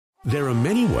There are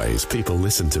many ways people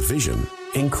listen to Vision,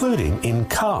 including in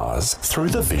cars through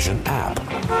the Vision app.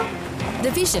 The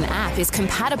Vision app is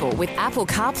compatible with Apple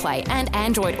CarPlay and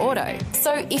Android Auto,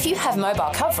 so if you have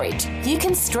mobile coverage, you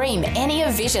can stream any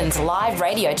of Vision's live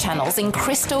radio channels in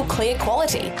crystal clear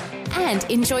quality and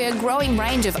enjoy a growing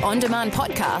range of on-demand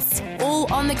podcasts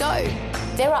all on the go.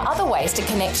 There are other ways to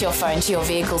connect your phone to your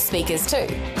vehicle speakers too.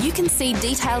 You can see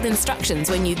detailed instructions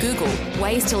when you Google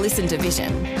ways to listen to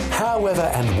Vision. However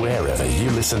and wherever you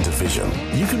listen to Vision,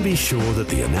 you can be sure that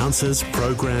the announcers,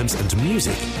 programs and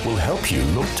music will help you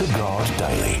look to God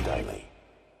daily.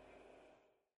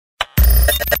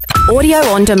 Audio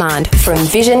on demand from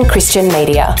Vision Christian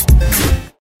Media.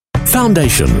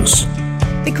 Foundations.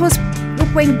 Because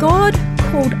look, when God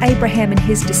called Abraham and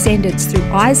his descendants through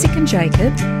Isaac and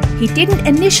Jacob, he didn't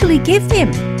initially give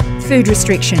them food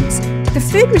restrictions. The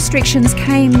food restrictions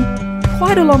came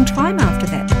quite a long time after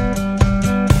that.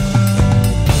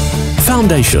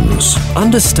 Foundations.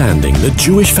 Understanding the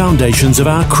Jewish foundations of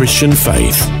our Christian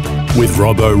faith. With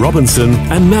Robbo Robinson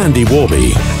and Mandy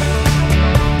Warby.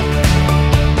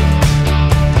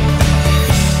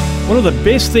 One of the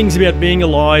best things about being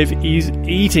alive is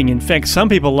eating. In fact, some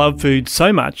people love food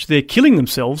so much they're killing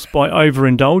themselves by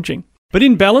overindulging. But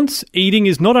in balance, eating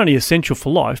is not only essential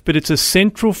for life, but it's a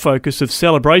central focus of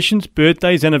celebrations,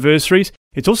 birthdays, anniversaries.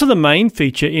 It's also the main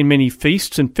feature in many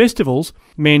feasts and festivals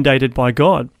mandated by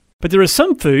God. But there are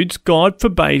some foods God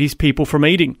forbade his people from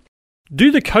eating.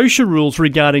 Do the kosher rules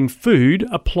regarding food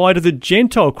apply to the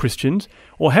Gentile Christians,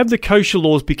 or have the kosher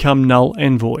laws become null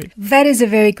and void? That is a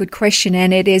very good question,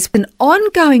 and it is an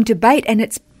ongoing debate, and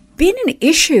it's been an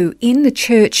issue in the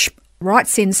church right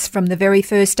since from the very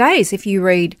first days. If you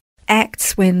read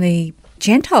Acts, when the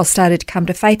Gentiles started to come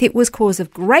to faith, it was cause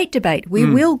of great debate. We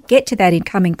will get to that in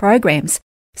coming programs.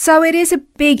 So it is a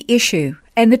big issue.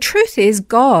 And the truth is,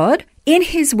 God, in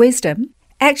his wisdom,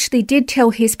 actually did tell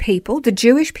his people, the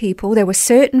Jewish people, there were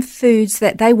certain foods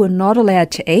that they were not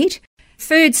allowed to eat.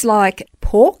 Foods like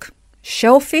pork,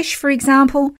 shellfish, for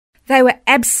example, they were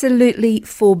absolutely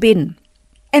forbidden.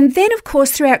 And then, of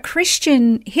course, throughout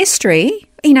Christian history,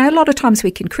 you know, a lot of times we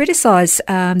can criticise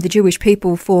the Jewish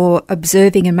people for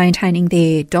observing and maintaining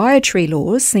their dietary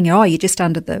laws, thinking, oh,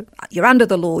 you're under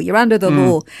the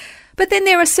law. But then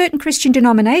there are certain Christian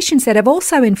denominations that have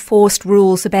also enforced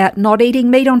rules about not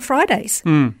eating meat on Fridays.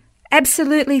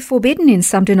 Absolutely forbidden in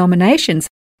some denominations.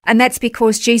 And that's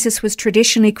because Jesus was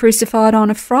traditionally crucified on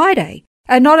a Friday.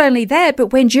 And not only that,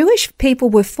 but when Jewish people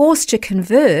were forced to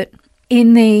convert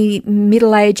in the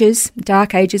Middle Ages,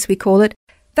 Dark Ages we call it,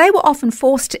 they were often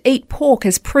forced to eat pork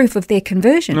as proof of their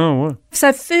conversion. Oh, wow.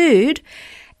 So food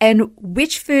and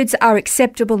which foods are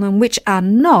acceptable and which are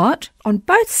not, on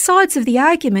both sides of the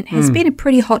argument, has been a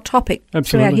pretty hot topic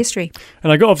throughout history.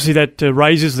 And obviously that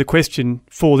raises the question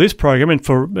for this program and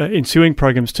for ensuing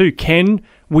programs too. Can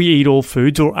we eat all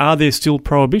foods, or are there still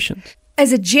prohibitions?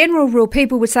 As a general rule,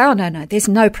 people would say, oh, no, there's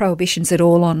no prohibitions at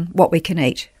all on what we can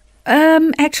eat.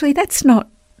 Actually, that's not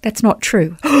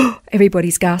true.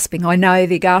 Everybody's gasping. I know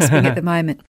they're gasping at the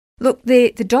moment. Look,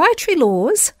 the dietary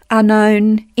laws are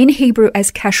known in Hebrew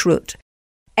as kashrut,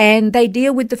 and they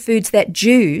deal with the foods that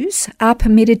Jews are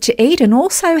permitted to eat and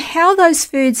also how those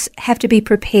foods have to be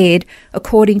prepared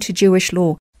according to Jewish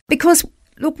law. Because,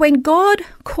 look, when God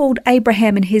called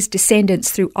Abraham and his descendants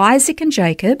through Isaac and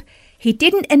Jacob, he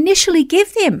didn't initially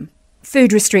give them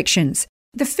food restrictions.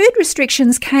 The food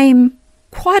restrictions came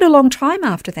quite a long time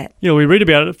after that. Yeah, we read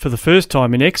about it for the first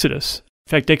time in Exodus.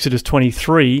 In fact, Exodus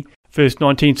 23, verse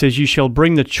 19 says, "You shall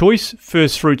bring the choice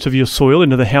first fruits of your soil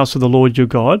into the house of the Lord your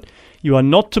God. You are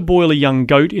not to boil a young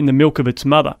goat in the milk of its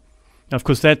mother." Now, of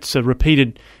course, that's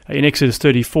repeated in Exodus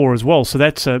 34 as well. So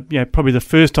that's probably the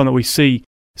first time that we see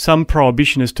some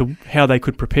prohibition as to how they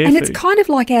could prepare food. And it's kind of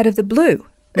like out of the blue.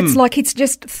 It's like it's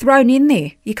just thrown in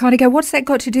there. You kind of go, what's that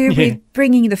got to do with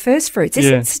bringing the first fruits?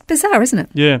 It's bizarre, isn't it?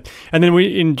 Yeah. And then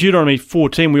in Deuteronomy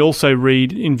 14, we also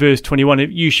read in verse 21,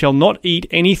 "You shall not eat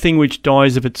anything which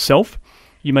dies of itself.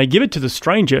 You may give it to the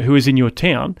stranger who is in your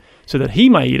town, so that he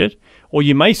may eat it, or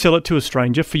you may sell it to a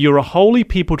stranger, for you are a holy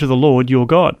people to the Lord your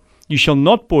God. You shall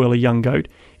not boil a young goat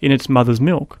in its mother's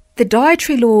milk." The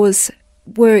dietary laws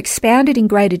were expounded in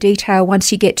greater detail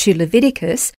once you get to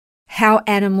Leviticus, how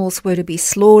animals were to be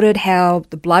slaughtered, how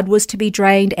the blood was to be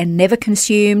drained and never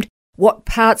consumed, what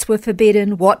parts were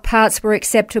forbidden, what parts were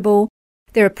acceptable.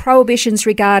 There are prohibitions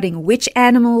regarding which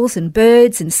animals and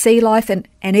birds and sea life and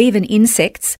even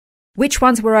insects, which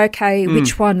ones were okay,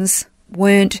 which ones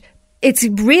weren't. It's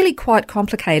really quite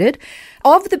complicated.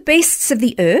 Of the beasts of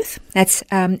the earth, that's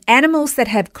animals that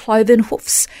have cloven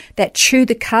hoofs, that chew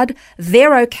the cud,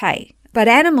 they're okay. But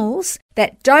animals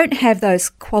that don't have those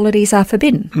qualities are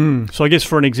forbidden. So I guess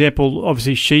for an example,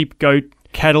 obviously sheep, goat,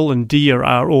 cattle and deer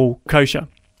are all kosher.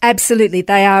 Absolutely,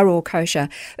 they are all kosher.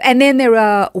 And then there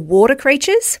are water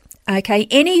creatures. Okay,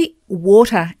 any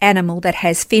water animal that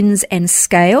has fins and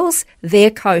scales,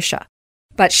 they're kosher.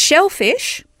 But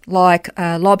shellfish, like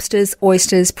lobsters,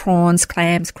 oysters, prawns,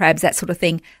 clams, crabs, that sort of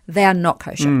thing, they are not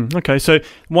kosher. Okay, so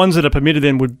ones that are permitted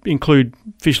then would include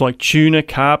fish like tuna,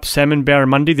 carp, salmon,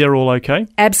 barramundi, they're all okay?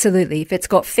 Absolutely. If it's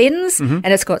got fins and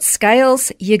it's got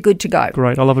scales, you're good to go.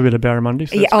 Great, I love a bit of barramundi.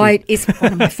 So It's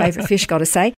one of my favourite fish, got to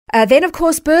say. Then, of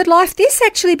course, bird life. This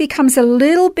actually becomes a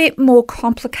little bit more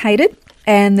complicated.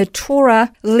 And the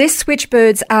Torah lists which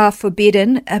birds are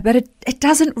forbidden, but it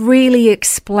doesn't really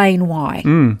explain why.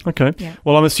 Okay. Yeah.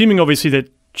 Well, I'm assuming obviously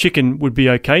that chicken would be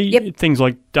okay. Yep. Things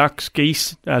like ducks,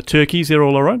 geese, turkeys, they're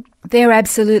all right? They're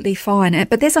absolutely fine,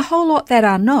 but there's a whole lot that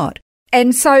are not.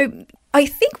 And so I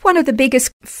think one of the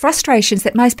biggest frustrations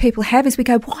that most people have is we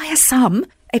go, why are some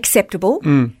acceptable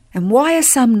and why are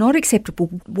some not acceptable?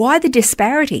 Why the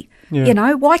disparity? Yeah. You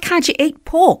know, why can't you eat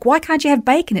pork? Why can't you have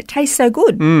bacon? It tastes so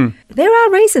good. There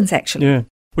are reasons, actually. Yeah.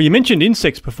 Well, you mentioned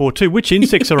insects before too. Which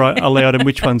insects are allowed and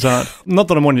which ones aren't? Not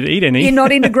that I'm wanting to eat any. You're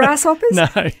not into grasshoppers? No.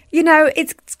 You know,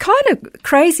 it's kind of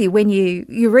crazy when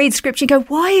you read scripture and go,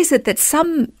 why is it that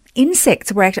some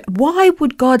insects were actually... Why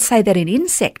would God say that an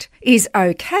insect is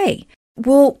okay?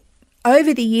 Well,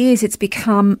 over the years, it's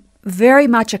become very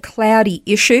much a cloudy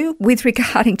issue with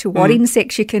regarding to what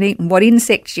insects you can eat and what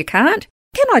insects you can't.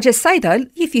 Can I just say, though,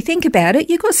 if you think about it,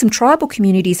 you've got some tribal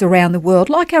communities around the world,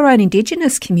 like our own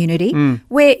Indigenous community,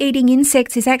 where eating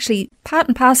insects is actually part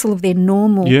and parcel of their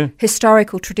normal,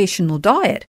 historical, traditional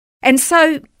diet. And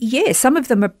so, yeah, some of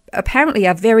them apparently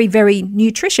are very, very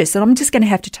nutritious, and I'm just going to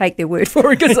have to take their word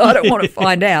for it because I don't want to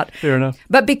find out. Fair enough.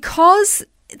 But because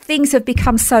things have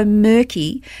become so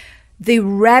murky, the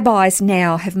rabbis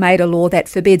now have made a law that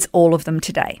forbids all of them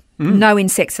today. No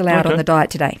insects allowed on the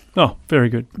diet today. Oh, very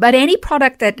good. But any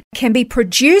product that can be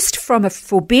produced from a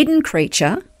forbidden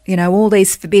creature, you know, all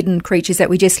these forbidden creatures that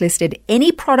we just listed,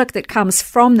 any product that comes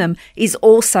from them is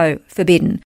also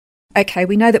forbidden. Okay,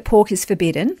 we know that pork is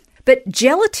forbidden, but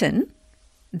gelatin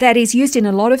that is used in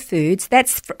a lot of foods,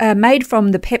 that's made from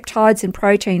the peptides and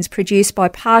proteins produced by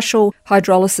partial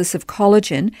hydrolysis of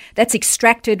collagen. That's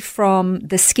extracted from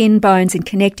the skin, bones and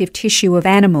connective tissue of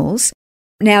animals.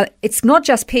 Now, it's not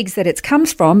just pigs that it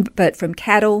comes from, but from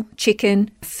cattle,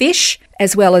 chicken, fish,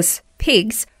 as well as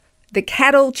pigs. The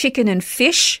cattle, chicken and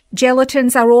fish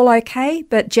gelatins are all okay,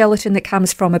 but gelatin that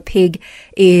comes from a pig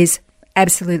is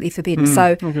absolutely forbidden.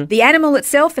 The animal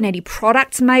itself and any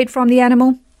products made from the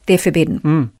animal, they're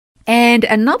forbidden. And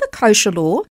another kosher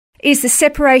law is the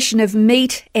separation of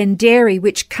meat and dairy,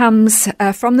 which comes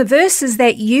from the verses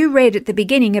that you read at the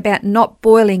beginning about not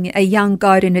boiling a young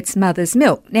goat in its mother's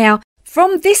milk. Now,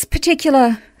 from this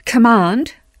particular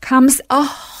command comes a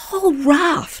whole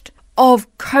raft of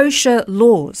kosher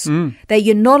laws that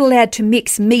you're not allowed to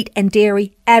mix meat and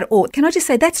dairy at all. Can I just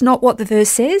say that's not what the verse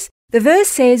says? The verse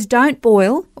says don't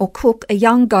boil or cook a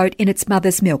young goat in its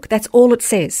mother's milk. That's all it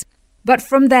says. But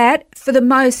from that, for the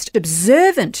most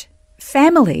observant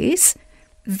families,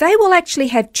 they will actually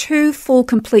have 2 full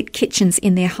complete kitchens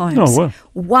in their homes. Oh, wow.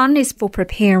 One is for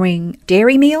preparing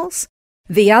dairy meals.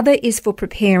 The other is for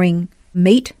preparing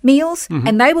meat meals,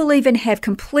 and they will even have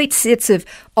complete sets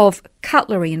of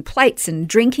cutlery and plates and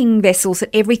drinking vessels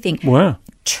and everything. Wow.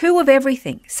 2 of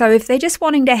everything. So if they're just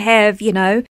wanting to have, you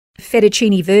know,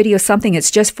 fettuccine verde or something,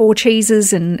 it's just 4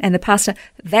 cheeses and the pasta,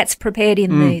 that's prepared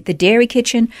in the dairy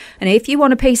kitchen. And if you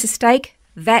want a piece of steak,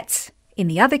 that's in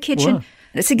the other kitchen. Wow.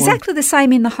 It's exactly the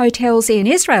same in the hotels in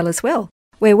Israel as well.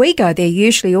 Where we go, they're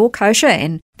usually all kosher,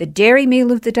 and the dairy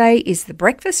meal of the day is the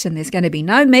breakfast, and there's going to be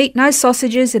no meat, no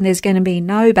sausages, and there's going to be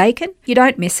no bacon. You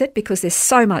don't miss it because there's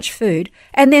so much food.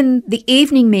 And then the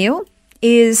evening meal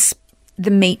is the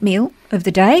meat meal of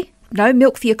the day. No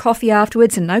milk for your coffee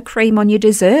afterwards and no cream on your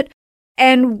dessert.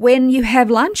 And when you have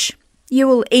lunch, you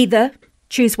will either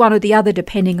choose one or the other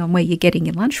depending on where you're getting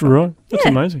your lunch from. Right. That's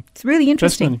amazing. It's really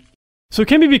interesting. So it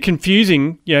can be a bit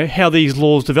confusing, you know, how these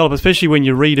laws develop, especially when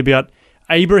you read about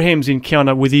Abraham's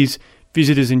encounter with his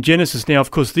visitors in Genesis. Now,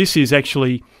 of course, this is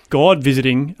actually God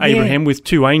visiting Abraham with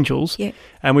 2 angels. Yeah.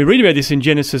 And we read about this in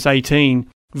Genesis 18,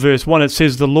 verse 1. It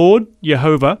says, the Lord,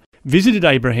 Jehovah, visited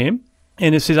Abraham,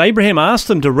 and it says, Abraham asked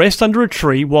them to rest under a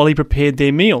tree while he prepared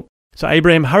their meal. So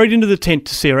Abraham hurried into the tent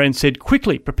to Sarah and said,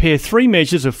 quickly, prepare 3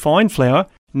 measures of fine flour,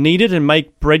 knead it and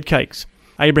make bread cakes.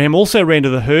 Abraham also ran to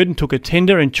the herd and took a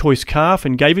tender and choice calf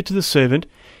and gave it to the servant,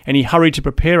 and he hurried to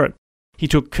prepare it. he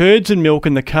took curds and milk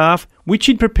and the calf, which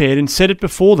he'd prepared, and set it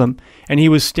before them, and he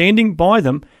was standing by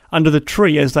them under the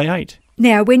tree as they ate.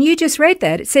 Now, when you just read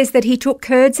that, it says that he took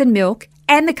curds and milk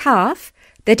and the calf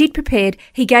that he'd prepared,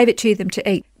 he gave it to them to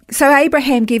eat. So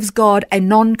Abraham gives God a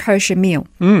non-kosher meal.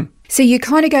 So you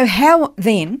kind of go, how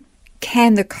then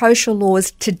can the kosher laws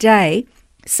today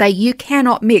say you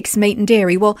cannot mix meat and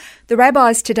dairy? Well, the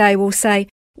rabbis today will say,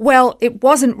 well, it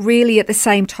wasn't really at the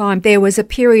same time. There was a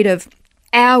period of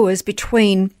hours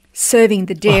between serving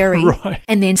the dairy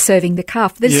and then serving the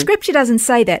calf. The scripture doesn't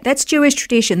say that. That's Jewish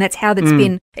tradition. That's how that's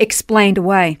been explained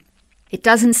away. It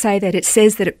doesn't say that. It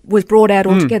says that it was brought out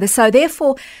altogether. So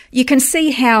therefore, you can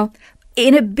see how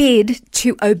in a bid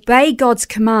to obey God's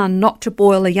command not to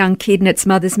boil a young kid in its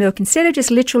mother's milk, instead of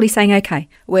just literally saying, okay,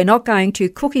 we're not going to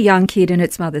cook a young kid in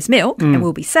its mother's milk and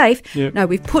we'll be safe. No,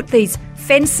 we've put these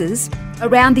fences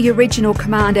around the original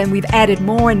command and we've added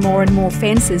more and more and more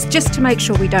fences just to make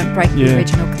sure we don't break the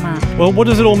original command. Well, what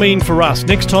does it all mean for us?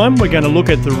 Next time, we're going to look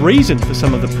at the reason for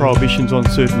some of the prohibitions on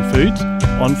certain foods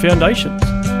on Foundations.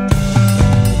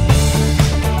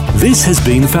 This has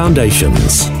been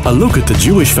Foundations, a look at the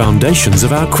Jewish foundations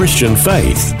of our Christian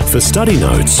faith. For study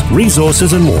notes,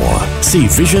 resources and more, see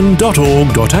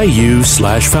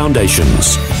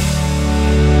vision.org.au/foundations.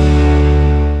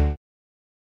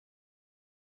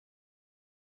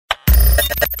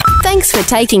 Thanks for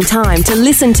taking time to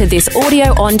listen to this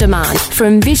audio on demand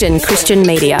from Vision Christian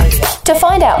Media. To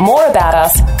find out more about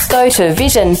us, go to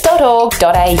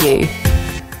vision.org.au.